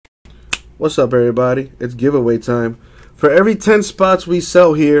What's up, everybody? It's giveaway time. For every 10 spots we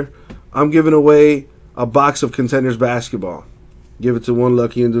sell here, I'm giving away a box of Contenders basketball. Give it to one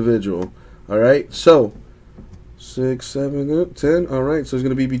lucky individual. All right, so 6, 7, 10. All right, so it's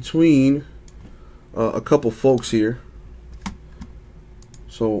going to be between a couple folks here.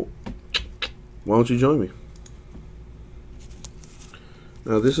 So why don't you join me?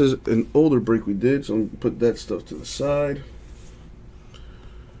 Now, this is an older break we did, so I'm going to put that stuff to the side.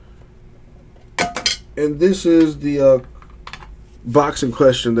 And this is the box in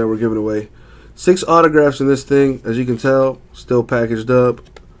question that we're giving away. 6 autographs in this thing. As you can tell, still packaged up.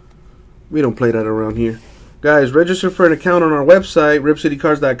 We don't play that around here. Guys, register for an account on our website,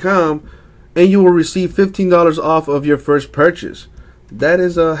 ripcitycards.com, and you will receive $15 off of your first purchase. That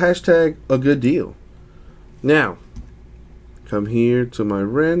is a hashtag a good deal. Now, come here to my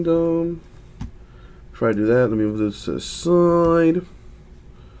random. Before I do that, let me move this to the side.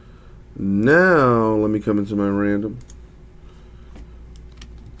 Now, let me come into my random.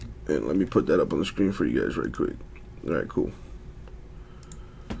 And let me put that up on the screen for you guys right quick. Alright, cool.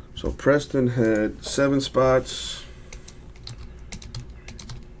 So, Preston had 7 spots.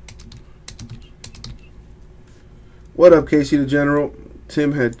 What up, Casey the General?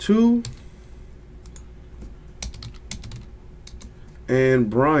 Tim had 2. And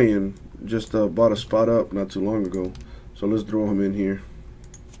Brian just bought a spot up not too long ago. So, let's throw him in here.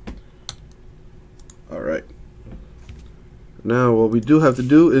 Alright. Now, what we do have to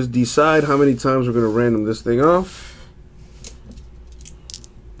do is decide how many times we're going to random this thing off.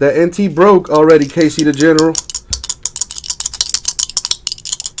 That NT broke already, Casey the General.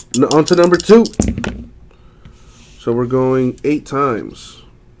 On to number 2. So we're going 8 times.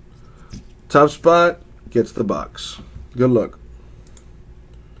 Top spot gets the box. Good luck.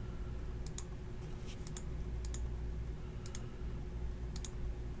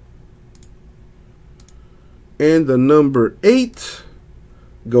 And the number 8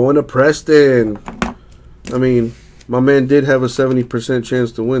 going to Preston. I mean, my man did have a 70%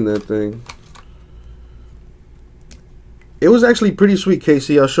 chance to win that thing. It was actually pretty sweet,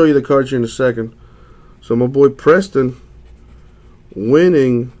 Casey. I'll show you the cards here in a second. So my boy Preston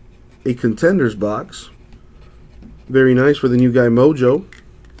winning a Contenders box. Very nice for the new guy Mojo.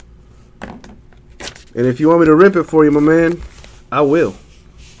 And if you want me to rip it for you, my man, I will.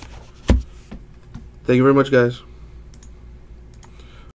 Thank you very much, guys.